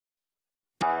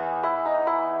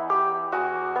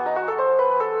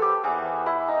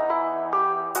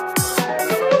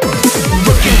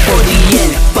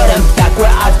where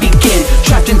I begin.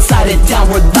 Trapped inside a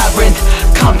downward labyrinth,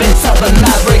 confidence of a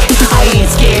maverick. I ain't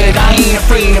scared, I ain't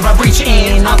afraid. If I reach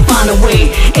in, I'll find a way.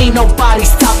 Ain't nobody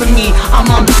stopping me, I'm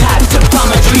on the path to find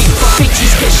my dream. But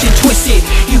bitches get shit twisted,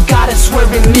 you gotta swerve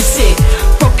and miss it.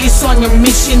 Focus on your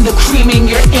mission, the cream in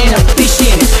your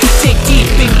inhibition. Dig deep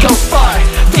and go far,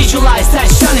 visualize that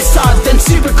shining star. Them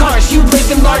supercars, you live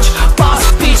in large. Boss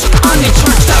bitch, I'm in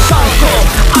charge. Diabolical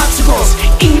obstacles,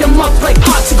 eat them up like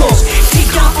popsicles.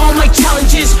 Take down all my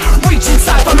challenges, reach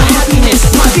inside for my happiness.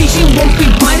 My vision won't be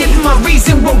blinded, my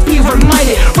reason won't be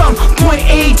reminded. From point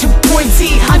A to point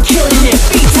Z, I'm killing it,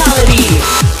 fatality.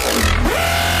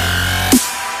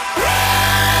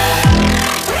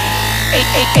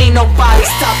 Ain't nobody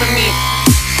stopping me.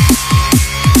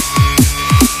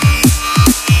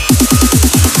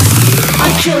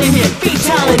 I'm killing it,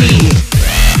 fatality.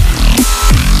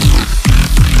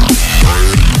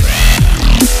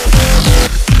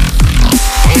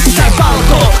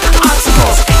 Diabolical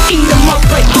obstacles, eat them up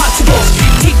like popsicles.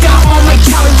 Take down all my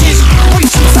challenges,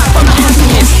 reach inside for my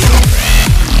happiness.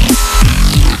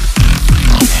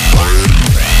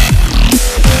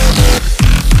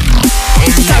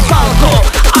 Diabolical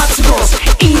obstacles,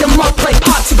 eat them up like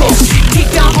popsicles.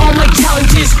 Take down all my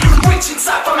challenges, reach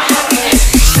inside for my happiness.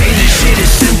 Say this shit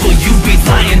is simple, you be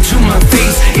lying to my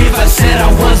face. If I said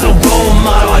I was a role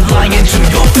model, I'd lie into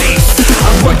your face. I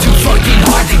worked too fucking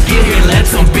hard to get here, let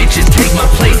some bitches take my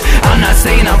place. I'm not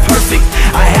saying I'm perfect,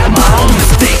 I have my own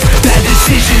mistakes. Bad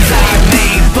decisions I've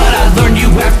made, but I learned you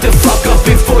have to fuck up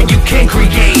before you can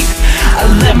create. I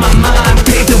let my mind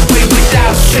pave the way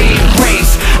without saying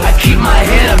grace. I keep my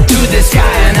head up to the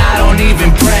sky and I don't even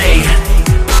pray.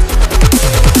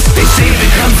 They say it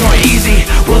becomes more easy,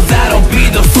 well that'll be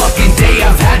the fucking day.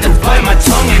 I've had to bite my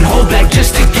tongue and hold back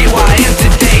just to get where I am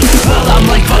today. Well I'm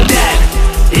like fuck that,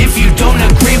 if you don't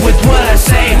agree with what I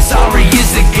say, sorry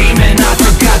is the game and I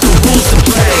forgot the rules to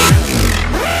play.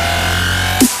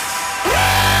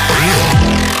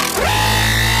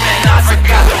 And I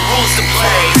forgot the rules to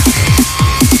play.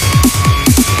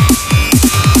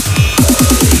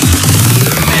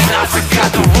 And I forgot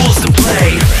the rules to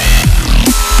play.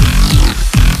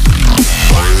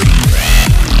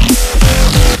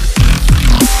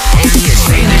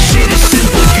 Say this shit is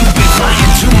simple, you be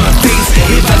lying to my face.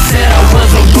 If I said I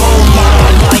was a role model,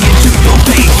 I'd lie into your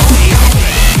face.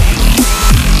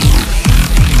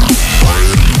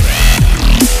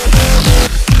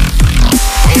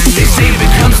 They say it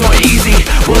becomes more easy,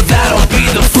 well that'll be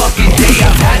the fucking day.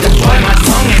 I've had to bite my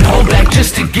tongue and hold back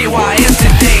just to get why I